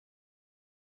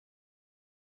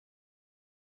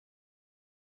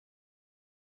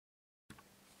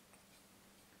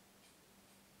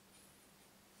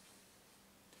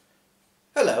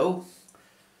Hello.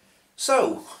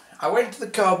 So, I went to the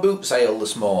car boot sale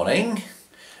this morning,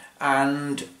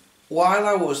 and while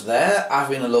I was there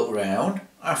having a look round,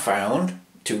 I found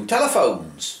two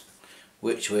telephones,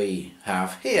 which we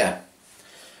have here.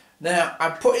 Now,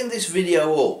 I'm putting this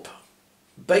video up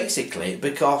basically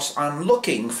because I'm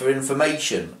looking for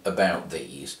information about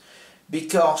these,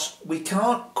 because we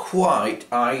can't quite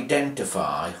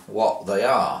identify what they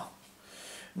are.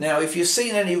 Now, if you've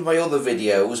seen any of my other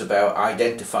videos about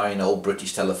identifying old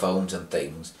British telephones and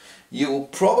things, you'll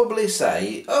probably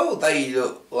say, oh, they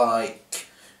look like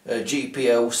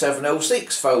GPO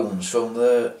 706 phones from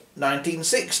the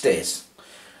 1960s.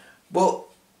 But,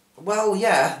 well,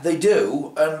 yeah, they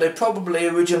do, and they probably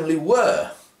originally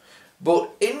were.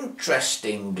 But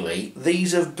interestingly,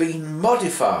 these have been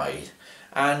modified,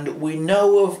 and we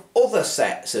know of other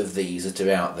sets of these that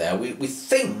are out there. We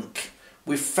think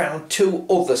we've found two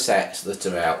other sets that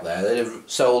are out there that have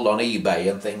sold on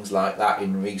eBay and things like that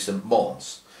in recent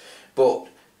months. But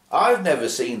I've never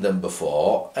seen them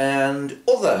before, and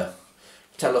other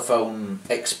telephone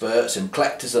experts and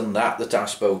collectors and that I've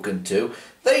spoken to,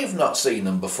 they've not seen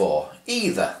them before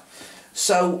either.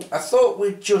 So I thought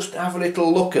we'd just have a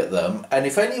little look at them, and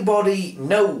if anybody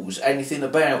knows anything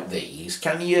about these,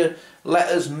 can you let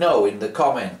us know in the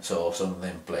comments or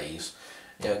something, please?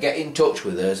 You know, get in touch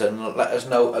with us and let us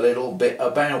know a little bit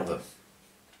about them.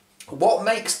 What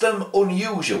makes them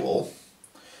unusual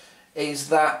is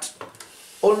that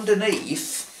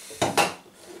underneath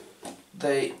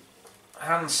the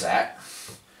handset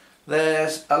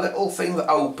there's a little thing that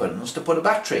opens to put a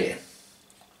battery in.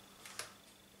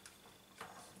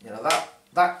 You know,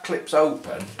 that clips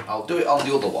open. I'll do it on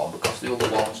the other one because the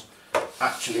other one's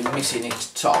actually missing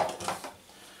its top.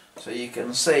 So you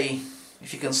can see,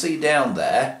 if you can see down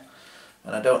there,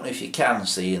 and I don't know if you can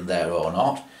see in there or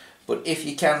not, but if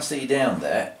you can see down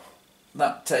there,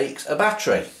 that takes a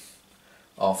battery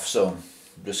of some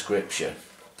description.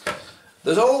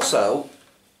 There's also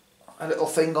a little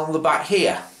thing on the back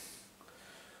here,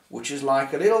 which is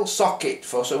like a little socket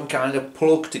for some kind of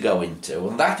plug to go into,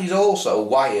 and that is also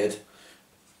wired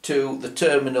to the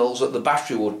terminals that the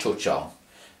battery would touch on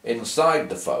inside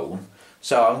the phone.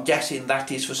 So I'm guessing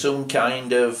that is for some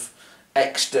kind of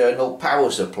external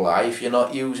power supply if you're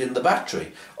not using the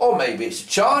battery, or maybe it's to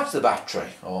charge the battery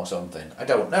or something. I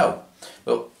don't know,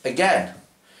 but again,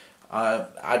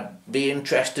 I'd be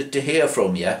interested to hear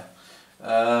from you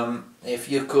if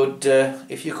you could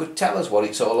tell us what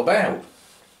it's all about.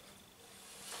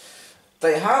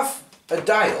 They have a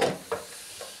dial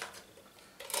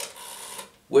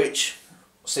which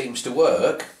seems to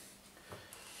work,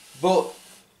 but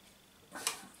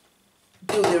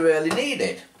do they really need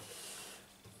it?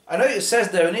 I know it says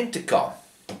they're an intercom,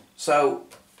 so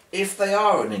if they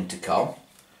are an intercom,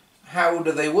 how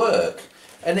do they work?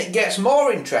 And it gets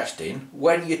more interesting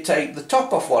when you take the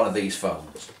top off one of these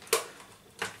phones.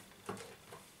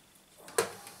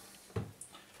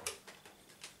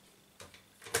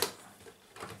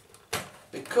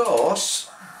 Because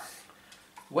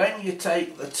when you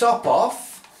take the top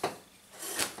off,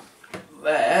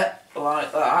 there,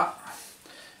 like that,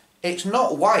 it's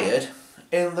not wired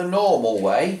in the normal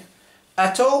way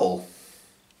at all.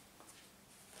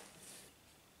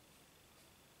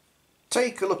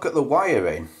 Take a look at the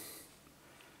wiring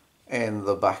in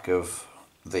the back of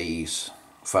these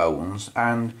phones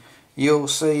and you'll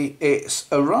see it's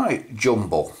a right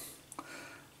jumble.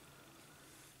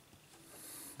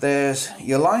 There's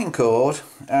your line cord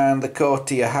and the cord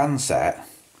to your handset,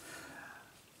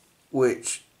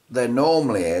 which there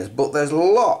normally is, but there's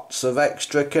lots of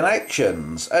extra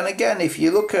connections. And again, if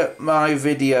you look at my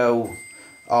video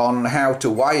on how to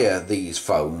wire these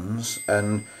phones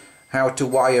and how to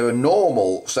wire a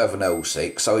normal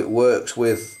 706 so it works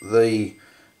with the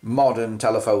modern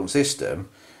telephone system,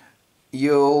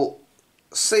 you'll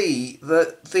see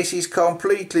that this is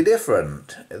completely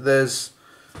different. There's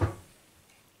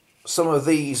some of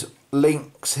these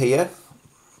links here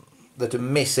that are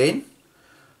missing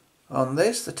on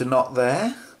this, that are not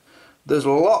there. There's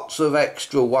lots of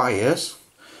extra wires,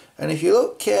 and if you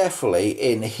look carefully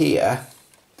in here,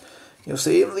 you'll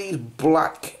see in these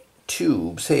black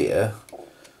tubes here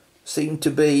seem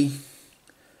to be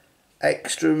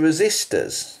extra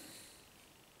resistors,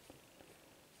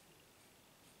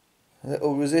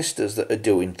 little resistors that are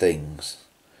doing things,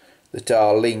 that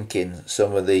are linking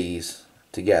some of these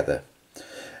together.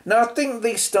 Now, I think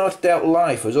these started out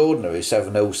life as ordinary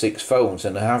 706 phones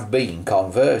and have been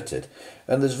converted,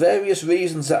 and there's various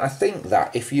reasons that I think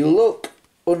that. If you look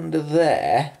under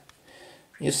there,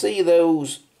 you see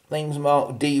those things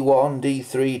marked D1,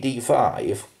 D3,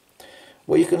 D5.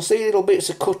 Well, you can see little bits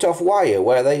of cut off wire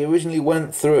where they originally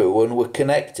went through and were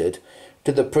connected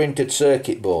to the printed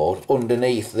circuit board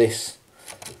underneath this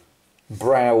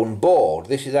brown board.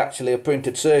 This is actually a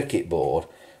printed circuit board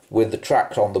with the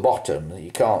tracks on the bottom.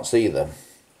 You can't see them.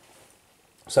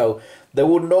 So there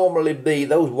would normally be,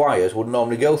 those wires would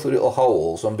normally go through little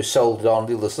holes and be soldered on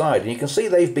the other side, and you can see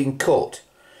they've been cut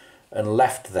and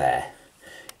left there.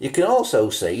 You can also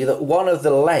see that one of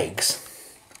the legs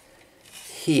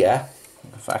here,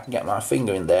 if I can get my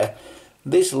finger in there,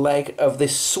 this leg of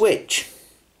this switch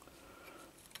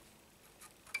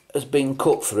has been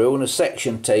cut through and a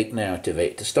section taken out of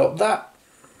it to stop that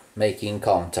making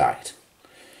contact.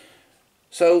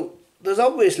 So there's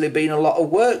obviously been a lot of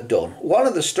work done. One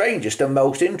of the strangest and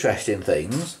most interesting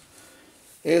things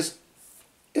is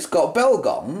it's got bell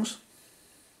gongs,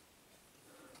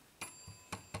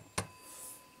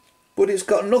 but it's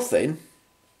got nothing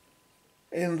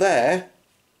in there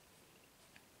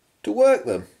to work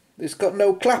them. It's got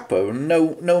no clapper and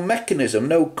no mechanism,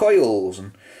 no coils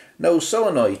and no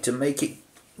solenoid to make it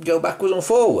go backwards and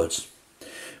forwards.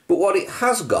 But what it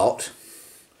has got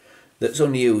that's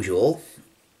unusual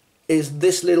is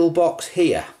this little box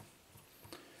here.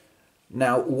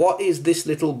 Now, what is this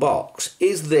little box?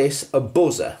 Is this a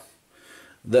buzzer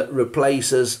that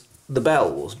replaces the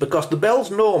bells? Because the bells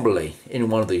normally in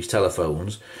one of these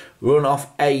telephones run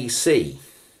off AC.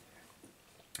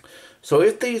 So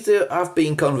if these have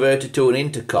been converted to an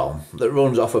intercom that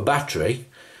runs off a battery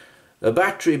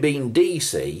being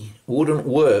DC wouldn't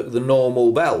work the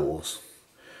normal bells,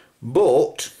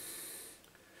 but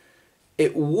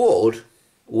it would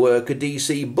work a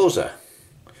DC buzzer.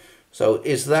 So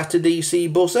is that a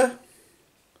DC buzzer?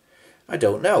 I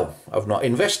don't know. I've not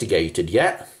investigated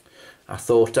yet. I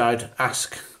thought I'd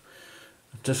ask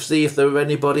to see if there were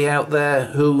anybody out there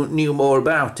who knew more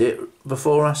about it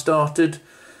before I started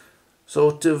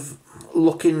sort of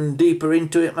looking deeper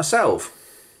into it myself.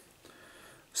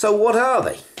 So what are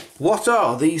they? What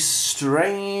are these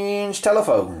strange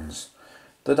telephones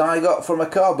that I got from a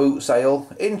car boot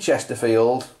sale in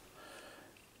Chesterfield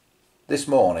this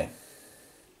morning?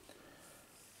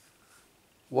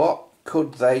 What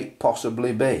could they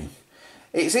possibly be?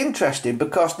 It's interesting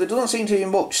because there doesn't seem to be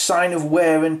much sign of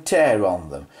wear and tear on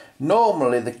them.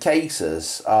 Normally the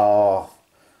cases are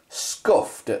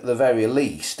scuffed at the very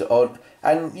least,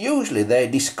 and usually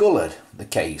they're discoloured, the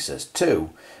cases too.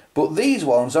 But these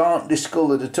ones aren't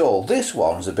discoloured at all. This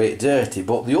one's a bit dirty,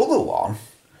 but the other one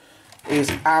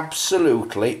is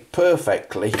absolutely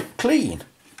perfectly clean.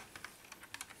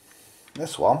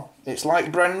 This one, it's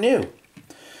like brand new.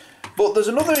 But there's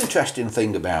another interesting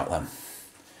thing about them,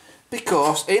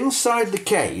 because inside the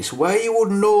case, where you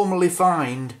would normally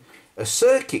find a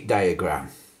circuit diagram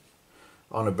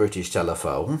on a British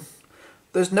telephone,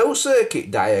 there's no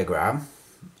circuit diagram,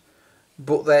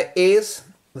 but there is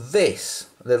this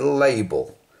little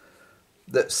label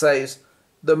that says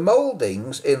the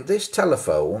mouldings in this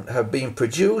telephone have been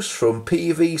produced from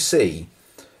PVC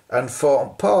and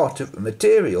form part of a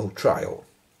material trial.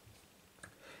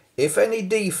 If any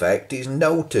defect is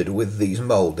noted with these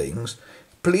mouldings,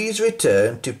 please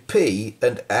return to P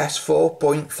and S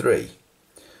 4.3,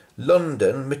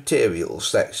 London Materials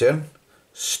Section,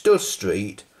 Stud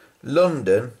Street,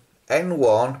 London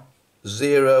N1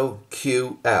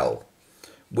 0QL,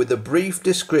 with a brief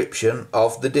description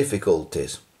of the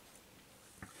difficulties.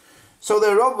 So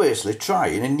they're obviously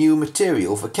trying a new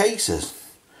material for cases.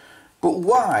 But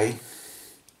why,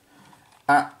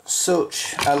 at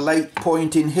such a late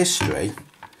point in history,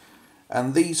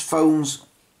 and these phones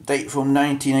date from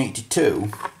 1982,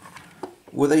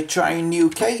 were they trying new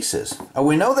cases? And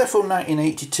we know they're from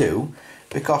 1982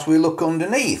 because we look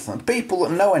underneath, and people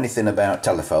that know anything about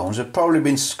telephones have probably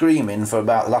been screaming for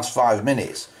about the last 5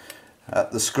 minutes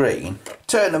at the screen.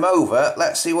 Turn them over,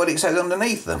 let's see what it says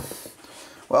underneath them.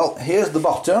 Well, here's the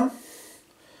bottom,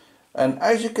 and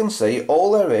as you can see,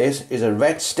 all there is a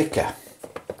red sticker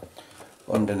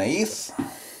underneath,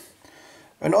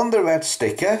 and on the red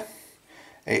sticker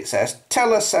it says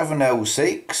Tele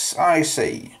 706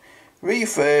 IC,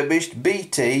 refurbished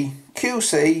BT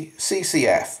QC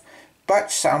CCF,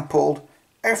 batch sampled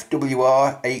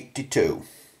FWR 82.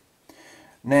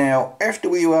 Now,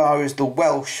 FWR is the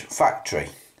Welsh factory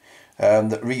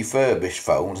that refurbished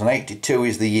phones, and 82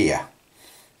 is the year.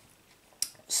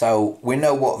 So we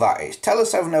know what that is. Tele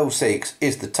 706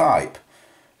 is the type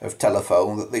of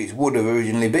telephone that these would have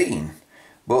originally been,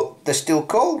 but they're still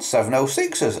called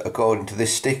 706s according to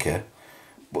this sticker,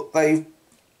 but they've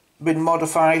been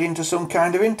modified into some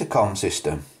kind of intercom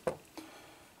system.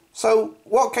 So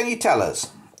what can you tell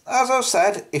us? As I've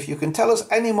said, if you can tell us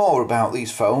any more about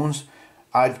these phones,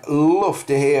 I'd love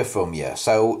to hear from you,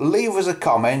 so leave us a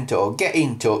comment or get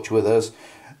in touch with us,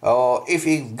 or if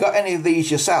you've got any of these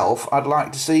yourself, I'd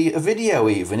like to see a video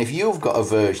even if you've got a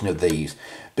version of these,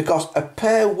 because a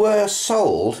pair were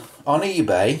sold on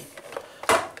eBay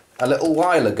a little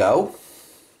while ago,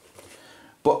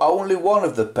 but only one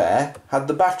of the pair had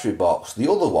the battery box, the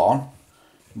other one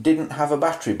didn't have a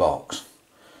battery box.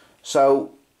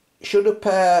 So should a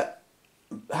pair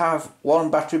have one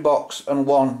battery box and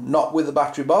one not with a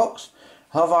battery box?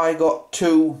 Have I got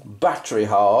two battery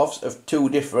halves of two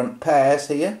different pairs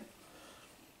here?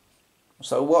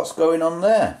 So what's going on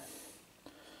there?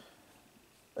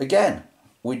 Again,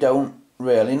 we don't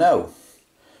really know.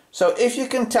 So if you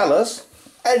can tell us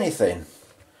anything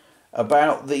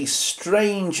about these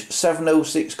strange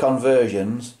 706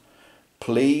 conversions,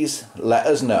 please let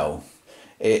us know.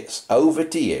 It's over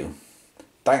to you.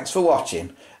 Thanks for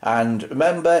watching, and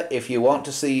remember, if you want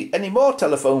to see any more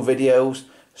telephone videos,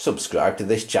 subscribe to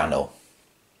this channel.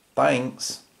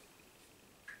 Thanks.